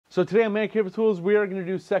So today on Manicure Tools, we are going to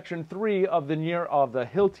do section 3 of the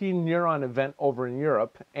HILTI NURON event over in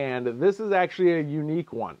Europe, and this is actually a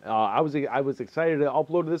unique one. I was excited to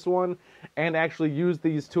upload this one and actually use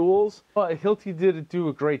these tools. HILTI did do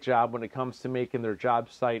a great job when it comes to making their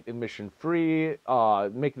job site emission-free,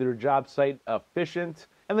 making their job site efficient,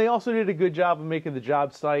 and they also did a good job of making the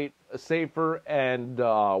job site safer and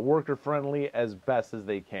worker-friendly as best as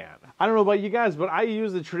they can. I don't know about you guys, but I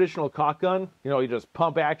use the traditional caulk gun. You know, you just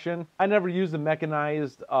pump action. I never used a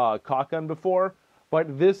mechanized caulk gun before,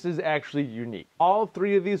 but this is actually unique. All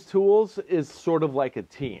 3 of these tools is sort of like a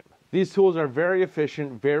team. These tools are very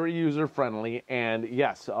efficient, very user-friendly, and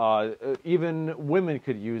yes, even women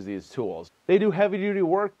could use these tools. They do heavy-duty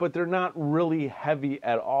work, but they're not really heavy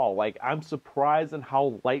at all. Like, I'm surprised at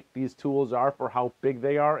how light these tools are for how big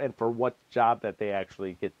they are and for what job that they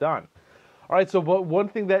actually get done. All right, so but one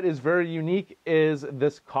thing that is very unique is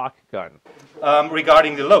this caulk gun.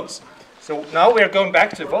 Regarding the loads. So now we are going back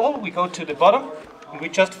to the ball, we go to the bottom, and we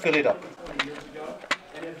just fill it up.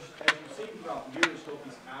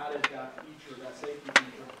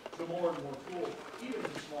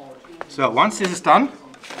 So once this is done,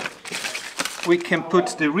 we can put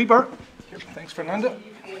the rebar. Here, thanks, Fernando.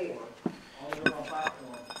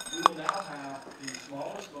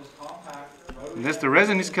 And as the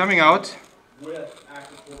resin is coming out,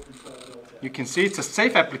 you can see it's a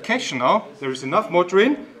safe application now. There is enough mortar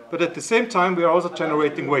in, but at the same time we are also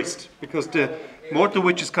generating waste, because the mortar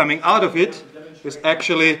which is coming out of it is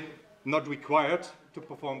actually not required to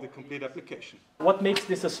perform the complete application. What makes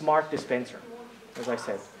this a smart dispenser, as I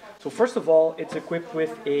said? So first of all, it's equipped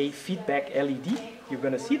with a feedback LED. You're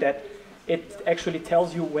going to see that. It actually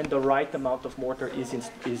tells you when the right amount of mortar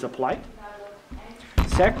is applied.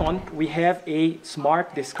 Second, we have a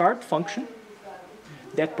smart discard function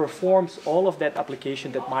that performs all of that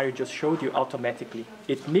application that Mario just showed you automatically.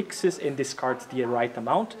 It mixes and discards the right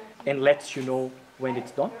amount and lets you know when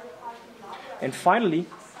it's done. And finally,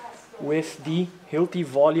 with the HILTI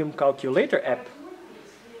Volume Calculator app,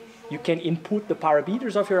 you can input the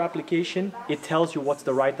parameters of your application. It tells you what's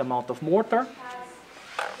the right amount of mortar.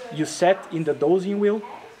 You set in the dosing wheel,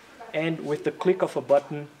 and with the click of a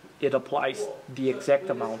button, it applies the exact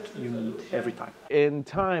amount you need every time. In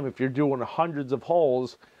time, if you're doing hundreds of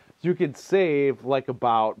holes, you could save like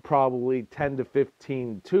about probably 10 to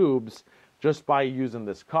 15 tubes just by using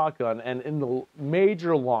this caulk gun. And in the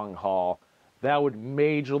major long haul, that would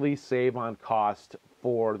majorly save on cost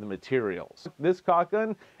for the materials. This caulk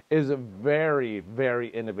gun is very, very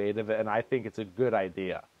innovative, and I think it's a good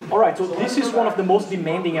idea. All right, so this is one of the most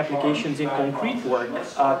demanding applications in concrete work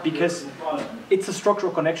because it's a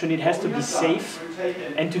structural connection. It has to be safe,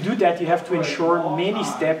 and to do that you have to ensure many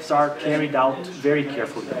steps are carried out very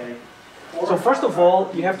carefully. So first of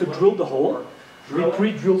all, you have to drill the hole. We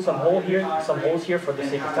pre-drilled some holes here for the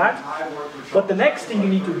sake of time. But the next thing you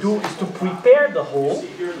need to do is to prepare the hole,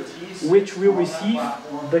 which will receive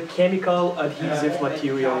the chemical adhesive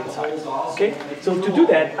material inside. Okay? So to do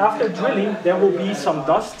that, after drilling, there will be some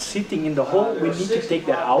dust sitting in the hole. We need to take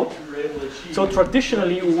that out. So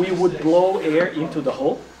traditionally, we would blow air into the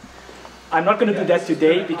hole. I'm not going to do that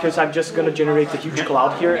today because I'm just going to generate a huge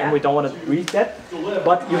cloud here and we don't want to breathe that.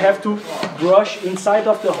 But you have to brush inside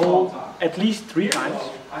of the hole at least 3 times.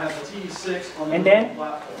 And then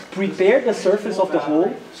prepare the surface of the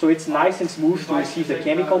hole so it's nice and smooth to receive the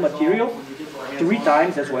chemical material 3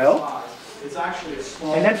 times as well.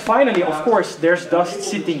 And then finally, of course, there's dust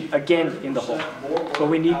sitting again in the hole. So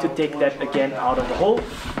we need to take that again out of the hole,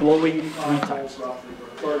 blowing 3 times.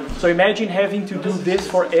 So imagine having to do this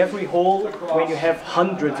for every hole when you have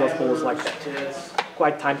hundreds of holes like that.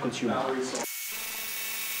 Quite time consuming.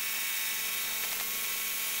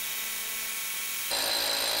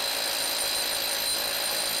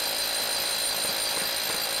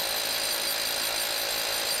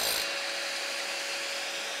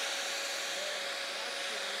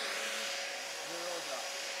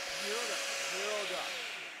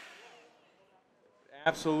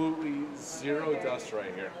 Absolutely zero dust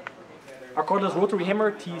right here. Our cordless rotary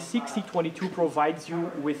hammer T6022 provides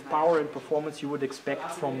you with power and performance you would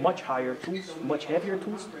expect from much higher tools, much heavier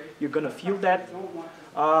tools. You're going to feel that.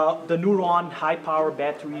 The Nuron high power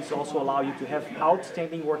batteries also allow you to have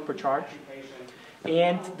outstanding work per charge.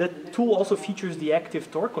 And the tool also features the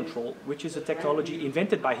active torque control, which is a technology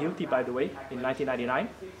invented by HILTI, by the way, in 1999.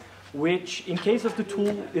 Which, in case of the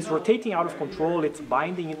tool is rotating out of control, it's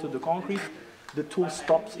binding into the concrete, the tool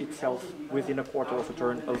stops itself within a quarter of a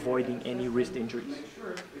turn, avoiding any wrist injuries.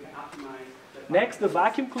 Next, the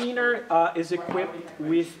vacuum cleaner is equipped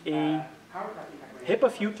with a HEPA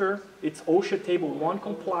filter. It's OSHA Table 1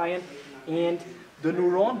 compliant, and The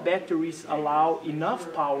Nuron batteries allow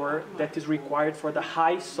enough power that is required for the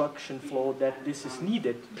high suction flow that this is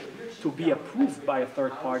needed to be approved by a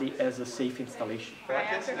third party as a safe installation.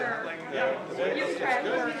 After her. You can try it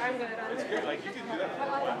first. I'm good on it. How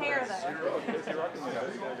about the hair though?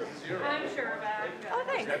 I'm sure about it. Oh,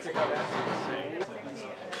 thanks.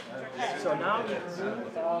 So now you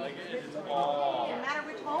can No matter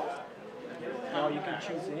which hole? now you can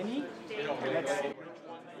choose any. Let's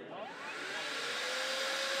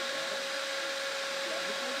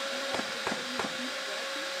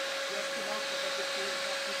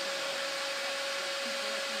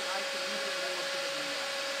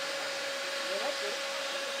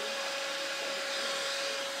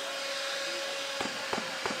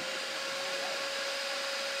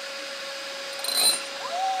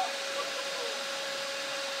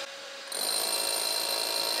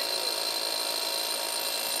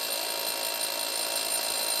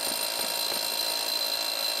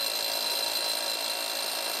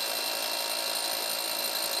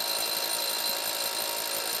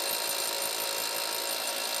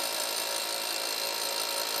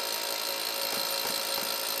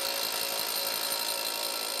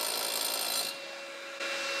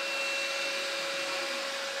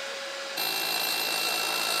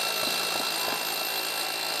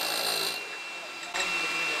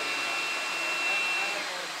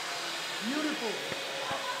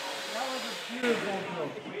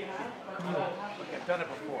I've done it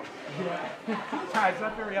before. Yeah. It's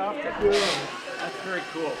not very often. That's very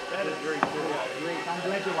cool. That is very cool. great. I'm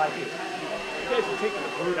glad you like it. You guys are taking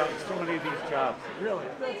the brute out of so many of these jobs. Really?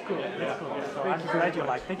 That's cool. That's cool. So I'm glad you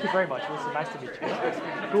like it. Thank you very much. It was nice to meet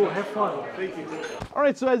you. Cool. Have fun. Thank you. All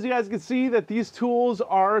right, so as you guys can see that these tools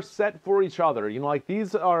are set for each other. You know, like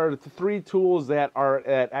these are the three tools that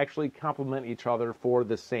actually complement each other for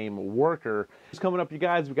the same worker. Coming up, you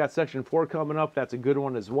guys, we got section 4 coming up. That's a good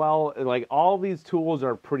one as well. Like all these tools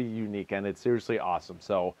are pretty unique and it's seriously awesome.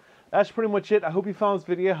 So that's pretty much it. I hope you found this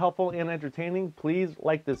video helpful and entertaining. Please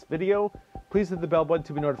like this video. Please hit the bell button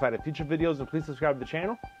to be notified of future videos and please subscribe to the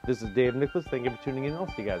channel. This is Dave Nicholas. Thank you for tuning in. I'll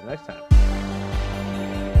see you guys next time.